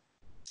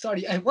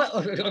 Sorry, I'm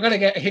gonna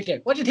get hit there.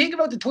 What do you think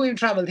about the time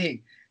travel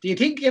thing? Do you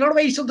think, the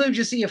way sometimes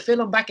you see a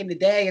film back in the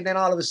day and then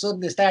all of a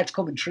sudden it starts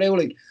coming through?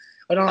 Like,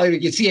 I don't know,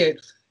 you see it.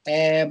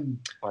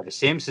 Or The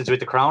Simpsons with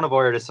the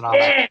coronavirus and all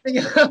Yeah, that.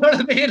 you know what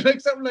I mean? Like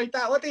something like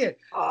that. What do you?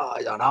 Oh,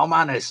 I don't know,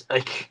 man. It's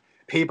like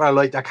people are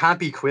like, there can't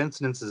be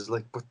coincidences.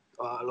 Like, but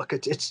look,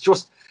 it's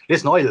just.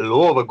 Listen, I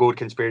love a good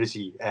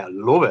conspiracy.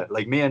 Love it.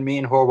 Like me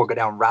and her will go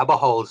down rabbit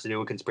holes to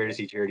do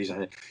conspiracy theories,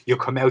 and you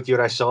come out the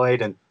other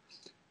side and.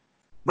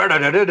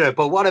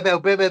 But what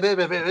about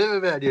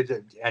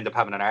you end up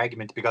having an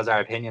argument because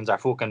our opinions are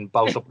fucking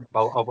both up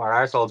our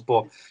arseholes.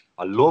 But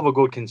I love a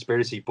good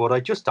conspiracy, but I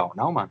just don't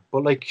know, man.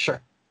 But like,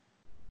 sure,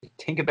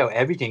 think about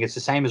everything. It's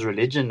the same as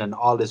religion and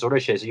all this other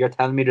shit. So you're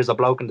telling me there's a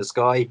bloke in the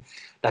sky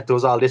that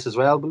does all this as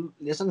well? But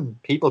listen,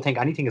 people think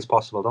anything is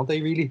possible, don't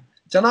they? Really?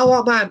 Do you know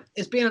what, man?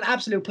 It's been an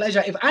absolute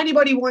pleasure. If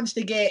anybody wants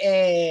to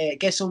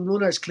get some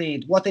runners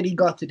cleaned, what did he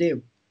got to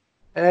do?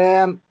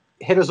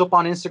 Hit us up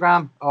on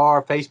Instagram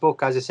or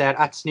Facebook, as I said,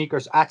 at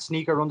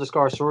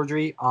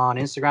sneaker_surgery on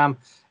Instagram.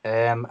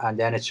 And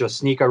then it's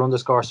just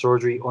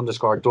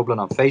sneaker_surgery_Dublin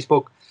on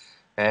Facebook.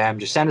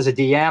 Just send us a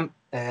DM.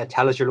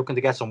 Tell us you're looking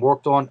to get some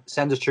work done.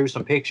 Send us through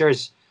some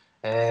pictures.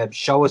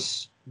 Show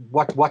us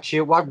what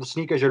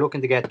sneakers you're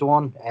looking to get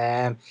done.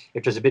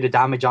 If there's a bit of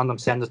damage on them,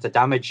 send us the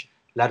damage.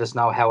 Let us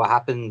know how it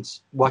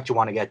happens, what you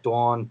want to get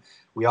done.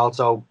 We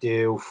also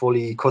do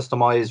fully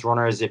customized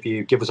runners. If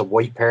you give us a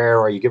white pair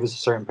or you give us a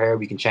certain pair,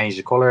 we can change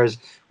the colors.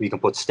 We can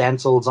put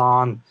stencils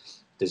on,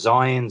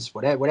 designs,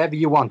 whatever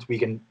you want. We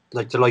can,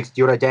 like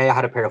the other day, I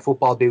had a pair of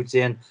football boots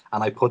in,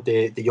 and I put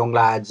the young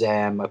lads,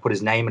 I put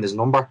his name and his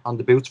number on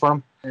the boots for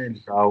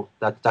him. So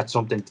that's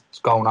something that's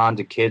going on.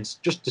 The kids,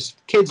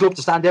 kids love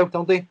to stand out,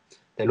 don't they?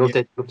 They love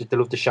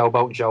to show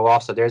about and show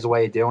off. So there's a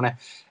way of doing it.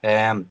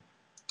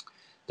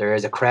 There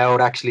is a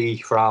crowd actually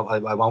from,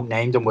 I won't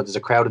name them, but there's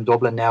a crowd in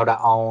Dublin now that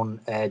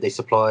they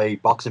supply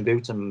boxing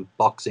boots and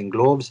boxing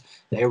gloves.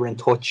 They were in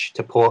touch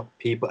to put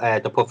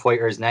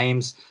fighters'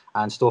 names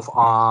and stuff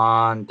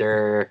on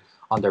their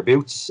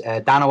boots.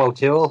 Dano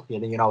O'Toole,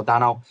 you know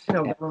Dano.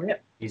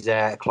 He's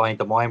a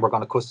client of mine. We're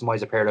going to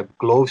customize a pair of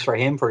gloves for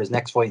him for his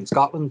next fight in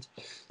Scotland.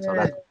 So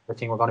that's the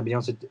thing we're going to be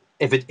doing. So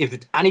if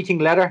it's anything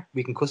leather,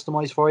 we can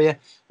customize for you.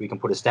 We can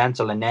put a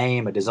stencil, a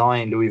name, a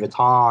design, Louis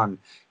Vuitton,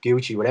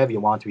 Gucci, whatever you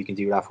want. We can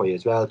do that for you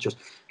as well. Just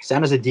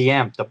send us a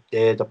DM.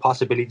 The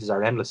possibilities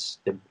are endless.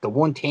 The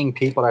one thing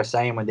people are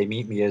saying when they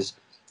meet me is,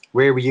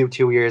 "Where were you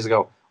 2 years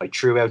ago? I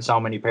threw out so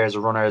many pairs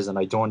of runners and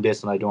I done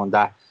this and I done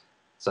that."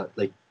 So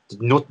like,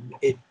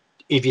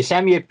 if you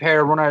send me a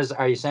pair of runners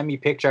or you send me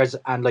pictures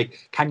and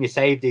like, can you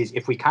save these?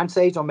 If we can't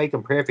save them, make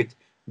them perfect,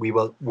 we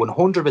will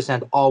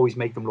 100% always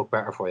make them look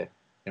better for you.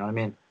 You know what I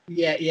mean?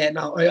 Yeah,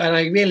 no, and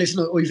I really listen.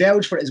 I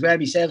vouch for it as well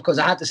myself, because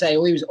I had to say I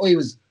was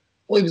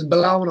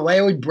blown away.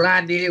 I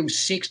had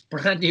six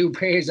brand new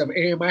pairs of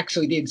Air Max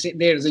I did sitting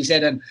there, as I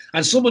said, and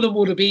some of them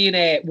would have been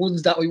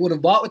ones that I would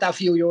have bought with that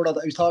few euro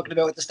that I was talking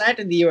about at the start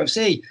in the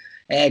UFC.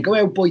 Go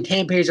out, buy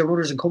 10 pairs of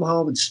runners and come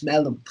home and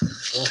smell them.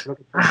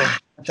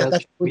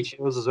 Chelsea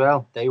shoes as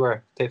well. They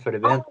were fit for the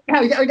bin.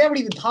 I never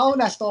even told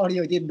that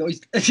story. I didn't know.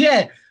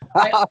 Yeah.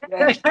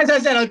 As I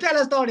said, I'll tell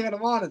that story in the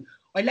morning.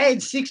 I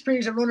laid 6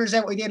 pairs of runners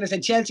out. I did. I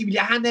said, "Chelsea, will you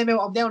hand them out?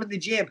 I'm down in the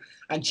gym."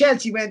 And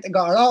Chelsea went and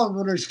got her own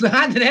runners,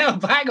 handed out a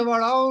bag of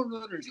her own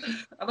runners.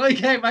 And I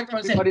came back to her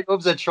and said, "Everybody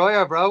loves a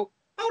trier, bro."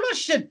 "Oh no,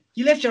 shit!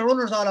 You left your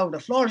runners all over the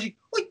floor." She,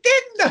 "I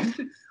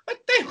didn't. I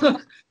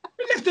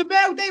left them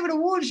out. They were the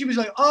ones." She was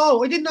like,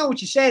 "Oh, I didn't know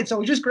what you said,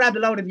 so I just grabbed a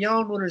load of my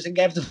own runners and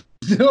gave them."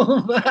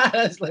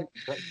 It's like,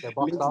 they're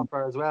boxed off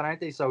her as well, aren't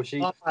they? So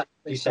she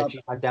said she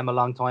had them a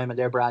long time and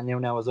they're brand new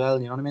now as well.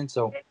 You know what I mean?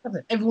 So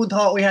everyone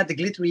thought we had the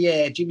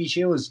glittery Jimmy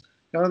shoes.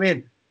 You know what I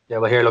mean? Yeah,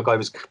 well, here, look, I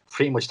was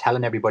pretty much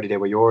telling everybody they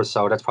were yours,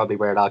 so that's probably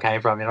where it all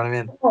came from. You know what I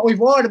mean? Well, we've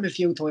worn them a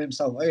few times,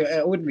 so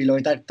I wouldn't be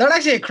like that. They're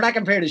actually a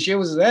cracking pair of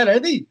shoes as well,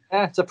 aren't they?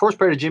 Yeah, it's the first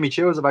pair of Jimmy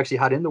Choos I've actually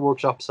had in the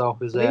workshop, so it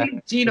was.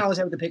 He knows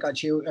how to pick on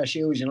shoes,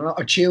 you know,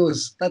 or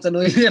choose. That's a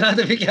nice, you know,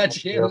 to pick on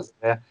shoes.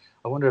 Yeah,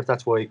 I wonder if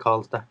that's why he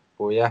calls that.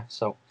 But yeah,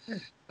 so.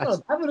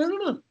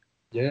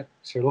 Yeah,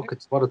 sure. Look,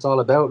 it's what it's all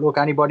about. Look,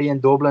 anybody in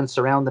Dublin,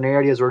 surrounding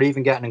areas, we're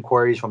even getting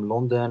inquiries from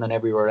London and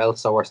everywhere else.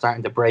 So we're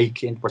starting to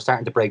break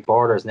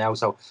borders now.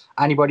 So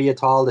anybody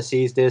at all that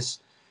sees this,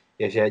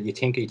 if you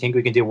think we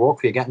can do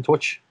work for you, get in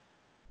touch.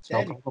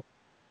 No problem.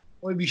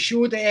 I'll be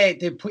sure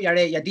to put your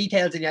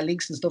details and your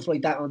links and stuff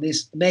like that on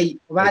this,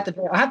 mate. I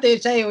have to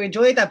say I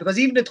enjoyed that, because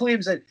even the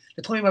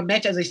time I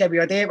met you, as I said, we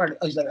were there, I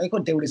was like, I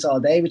couldn't do this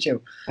all day with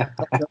you.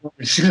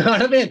 You know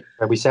what I mean?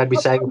 We said we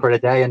saved for the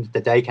day, and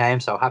the day came.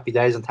 So happy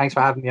days, and thanks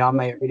for having me on,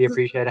 mate. I really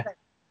appreciate it.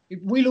 if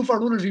we look for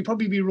runners, we'd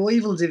probably be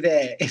rivals if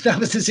that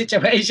was the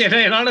situation.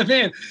 You know what I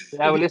mean?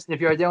 Yeah, well, listen,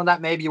 if you were doing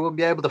that, maybe you wouldn't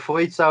be able to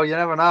fight. So you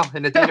never know.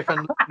 In a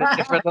different.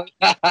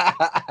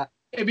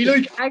 It'd be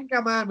like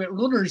Anchorman with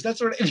runners. That's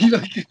what it'd be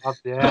like.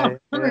 Yeah,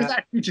 Runners yeah.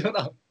 at each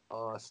other.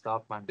 Oh,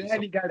 stop, man. Yeah,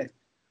 you got it.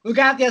 Look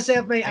after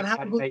yourself, mate, and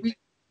have a good week.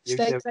 You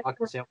Stay too. safe. Talk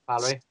to you soon, pal,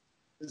 right?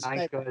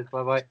 Thanks, guys.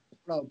 Bye-bye.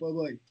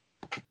 Bye-bye.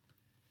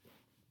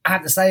 I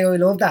have to say, I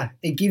love that.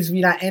 It gives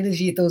me that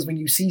energy it does when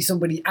you see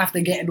somebody after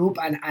getting up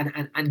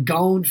and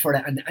going for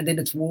it, and then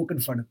it's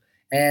working for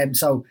them.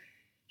 So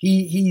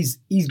he's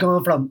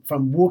gone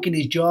from working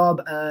his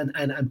job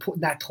and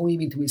putting that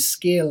time into his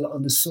skill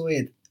on the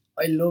side.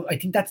 I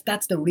think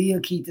that's the real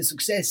key to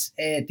success.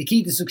 The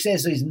key to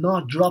success is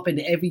not dropping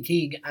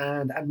everything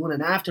and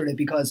running after it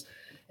because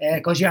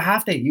you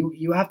have to.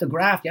 You have to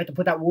graft. You have to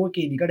put that work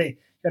in. You gotta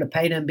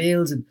pay them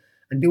bills and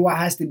do what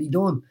has to be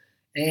done.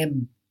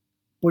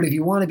 But if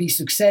you want to be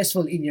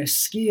successful in your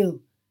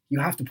skill, you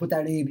have to put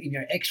that in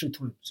your extra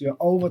time. So your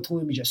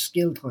overtime is your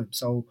skill time.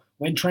 So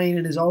when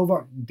training is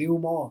over, do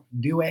more,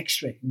 do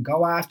extra,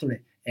 go after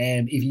it.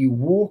 If you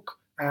work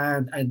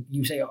and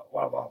you say, oh,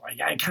 well,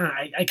 I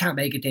can't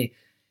make it there,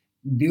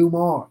 do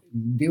more,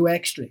 do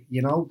extra.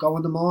 You know, go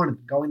in the morning,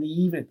 go in the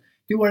evening,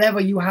 do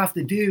whatever you have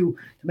to do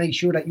to make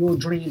sure that your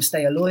dreams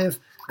stay alive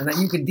and that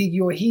you can dig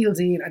your heels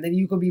in, and then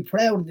you can be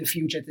proud in the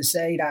future to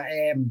say that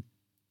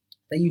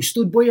that you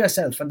stood by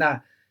yourself and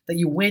that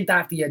you went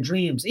after your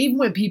dreams, even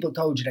when people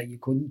told you that you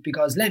couldn't.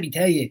 Because let me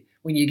tell you,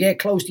 when you get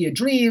close to your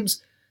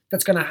dreams,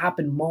 that's going to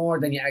happen more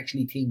than you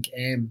actually think.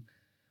 I've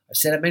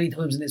said it many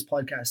times in this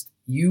podcast.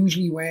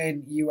 Usually,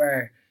 when you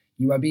are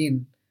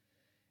being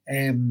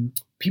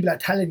people are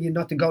telling you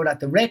not to go that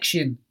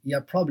direction,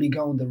 you're probably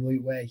going the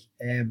right way.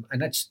 And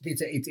it's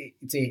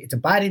a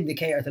bad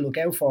indicator to look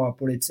out for,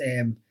 but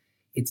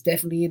it's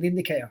definitely an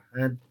indicator.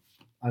 And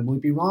I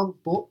might be wrong,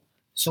 but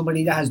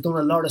somebody that has done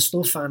a lot of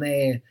stuff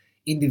and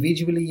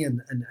individually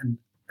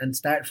and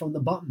start from the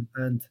bottom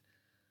and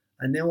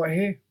now we're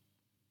here.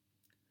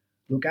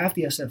 Look after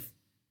yourself.